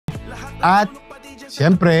At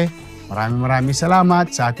siyempre, maraming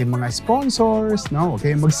salamat sa ating mga sponsors, no? Huwag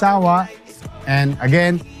kayong magsawa. And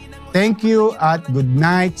again, thank you at good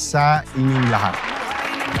night sa inyong lahat.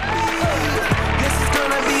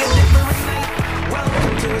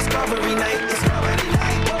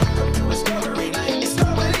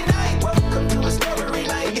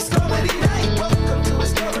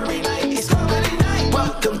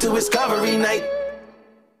 Discovery Night.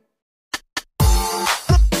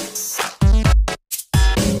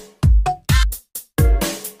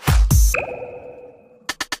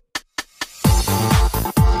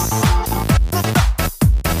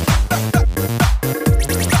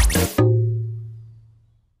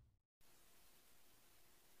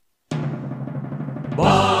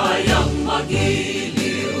 Bayang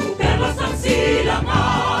magiliw, perlas ng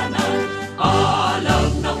silanganan, alam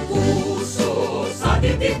ng puso, sa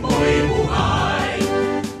titik mo'y buhay.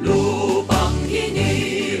 Lupang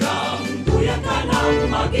hinirang, duyan ka ng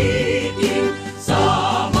magiting, sa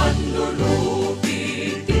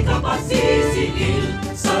manlulupit, di ka pasisingil.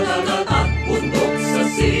 Sa dagat at bundok, sa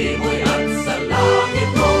simoy at sa langit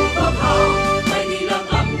mong baghang, may nilang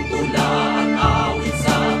ang tula at awit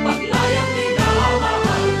sa paglayang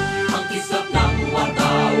minamahal. Ang kislap ng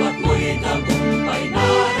watawat mo'y tagumpay na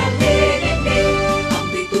nagdidikdik. Ang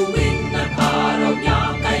bituin at araw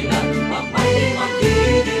niya kailan pa may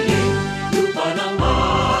magdidilim. Lupa ng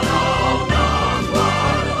araw ng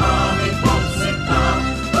walo aming pagsikta,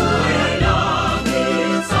 buhay ay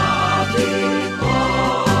langit sa ating mo.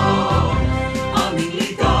 Aming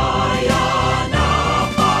ligaya na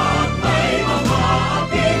pag may mga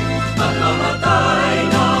apit at mamatay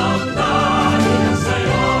ng dahil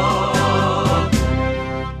sa'yo.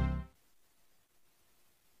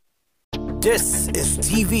 This is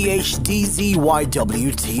TVH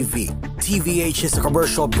DZYW-TV. TVH is a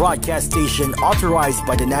commercial broadcast station authorized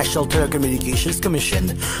by the National Telecommunications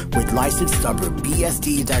Commission with license number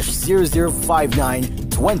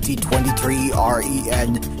BSD-0059-2023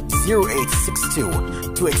 REN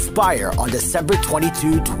 0862 to expire on December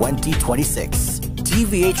 22, 2026.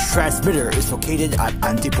 TVH transmitter is located at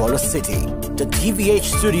Antipolo City. The TVH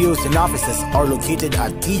studios and offices are located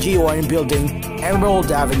at TJ1 Building, Emerald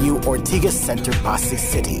Avenue, Ortigas Center, Pasig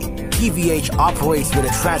City. TVH operates with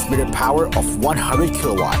a transmitter power of 100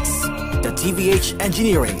 kilowatts. The TVH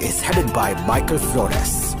engineering is headed by Michael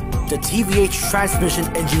Flores. The TVH transmission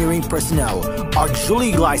engineering personnel are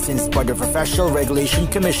duly licensed by the Professional Regulation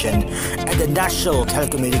Commission and the National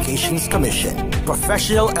Telecommunications Commission.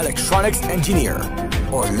 Professional Electronics Engineer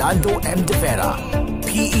Orlando M. De Vera,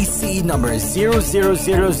 PEC number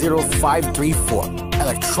 0000534.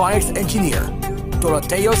 Electronics Engineer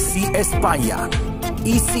Doroteo C. España,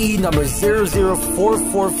 ECE number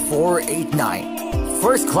 004489.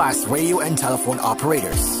 First Class Radio and Telephone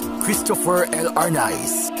Operators Christopher L.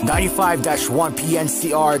 Arnaiz, 95-1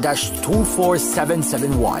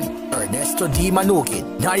 PNCR-24771. Ernesto D. Manukit,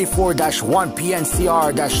 94-1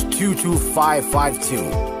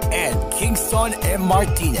 PNCR-22552. And Kingston M.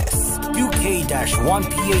 Martinez, UK-1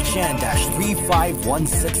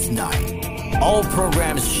 PHN-35169. All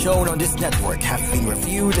programs shown on this network have been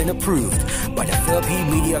reviewed and approved by the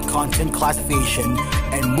Philippine Media Content Classification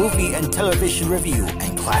and Movie and Television Review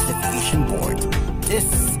and Classification Board. This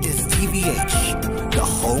is TVH, the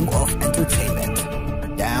home of entertainment.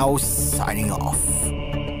 Now signing off.